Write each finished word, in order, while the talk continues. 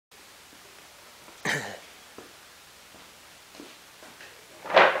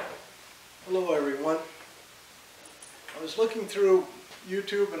was looking through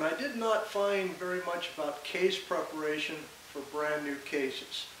YouTube and I did not find very much about case preparation for brand new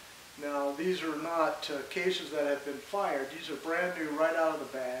cases. Now these are not cases that have been fired. These are brand new right out of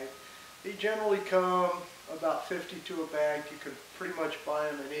the bag. They generally come about 50 to a bag. You can pretty much buy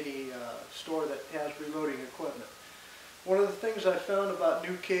them in any store that has reloading equipment. One of the things I found about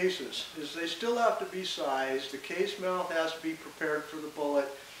new cases is they still have to be sized. The case mouth has to be prepared for the bullet.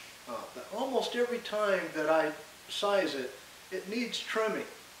 But almost every time that I size it, it needs trimming.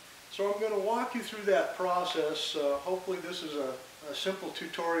 So I'm going to walk you through that process. Hopefully this is a simple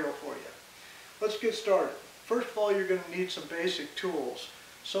tutorial for you. Let's get started. First of all, you're going to need some basic tools.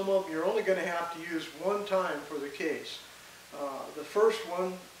 Some of them you're only going to have to use one time for the case. The first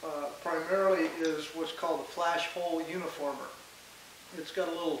one primarily is what's called a flash hole uniformer. It's got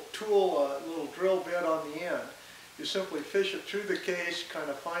a little tool, a little drill bit on the end. You simply fish it through the case, kind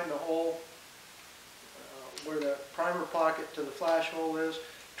of find the hole where the primer pocket to the flash hole is,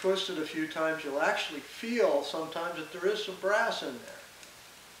 twist it a few times. You'll actually feel sometimes that there is some brass in there.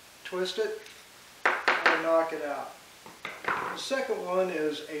 Twist it and knock it out. The second one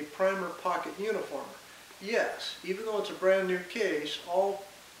is a primer pocket uniformer. Yes, even though it's a brand new case, all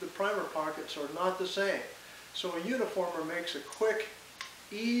the primer pockets are not the same. So a uniformer makes a quick,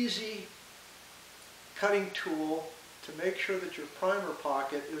 easy cutting tool to make sure that your primer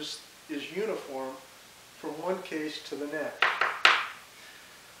pocket is uniform from one case to the next.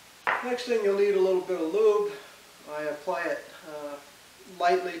 Next thing, you'll need a little bit of lube. I apply it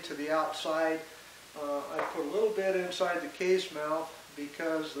lightly to the outside. I put a little bit inside the case mouth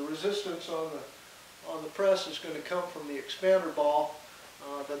because the resistance on the press is going to come from the expander ball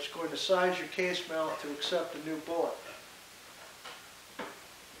that's going to size your case mouth to accept a new bullet.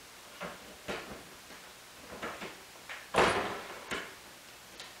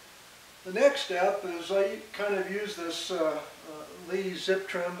 The next step is I kind of use this Lee zip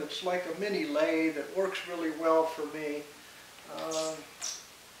trim. It's like a mini lathe that works really well for me.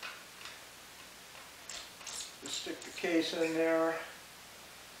 Just stick the case in there.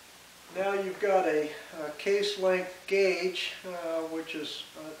 Now you've got a case length gauge, which is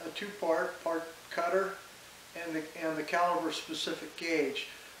a two-part cutter and the caliber specific gauge.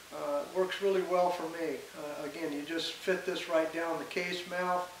 It works really well for me. Again, you just fit this right down the case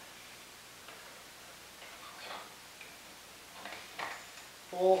mouth.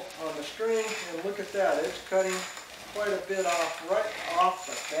 Pull on the string and look at that. It's cutting quite a bit off right off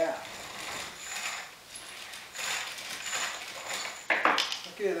the bat.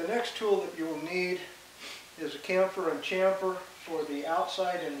 Okay, the next tool that you will need is a chamfer and chamfer for the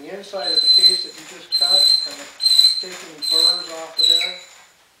outside and the inside of the case that you just cut, kind of taking the burrs off of there.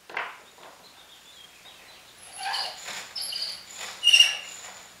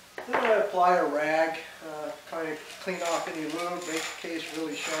 Then I apply a rag, kind of clean off any lube, make the case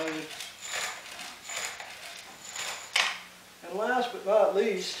really shiny. And last but not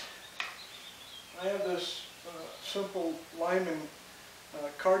least, I have this simple Lyman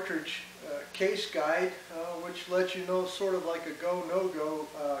cartridge case guide, which lets you know sort of like a go, no-go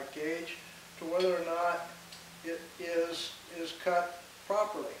gauge to whether or not it is cut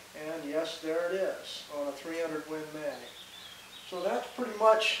properly. And yes, there it is on a 300 Win mag. So that's pretty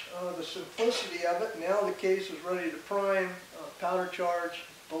much the simplicity of it. Now the case is ready to prime, powder charge,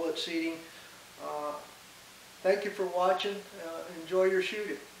 bullet seating. Thank you for watching. Enjoy your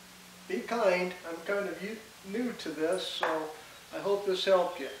shooting. Be kind. I'm kind of new to this, so I hope this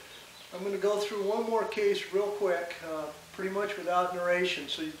helped you. I'm going to go through one more case real quick, pretty much without narration,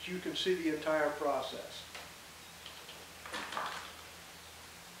 so that you can see the entire process.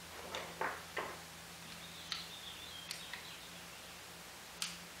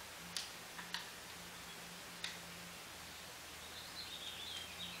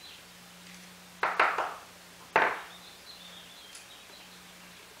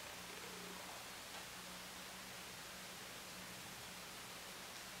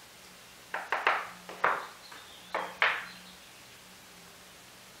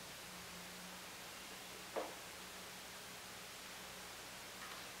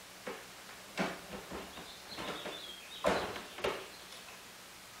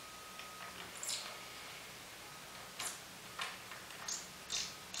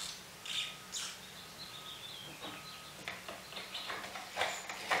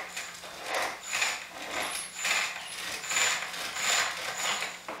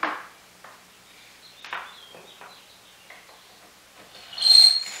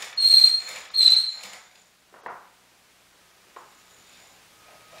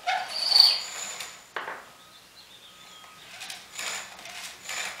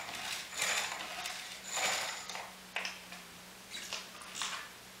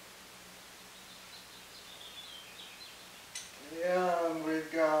 And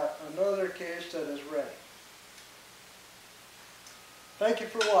we've got another case that is ready. Thank you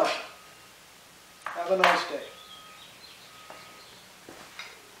for watching. Have a nice day.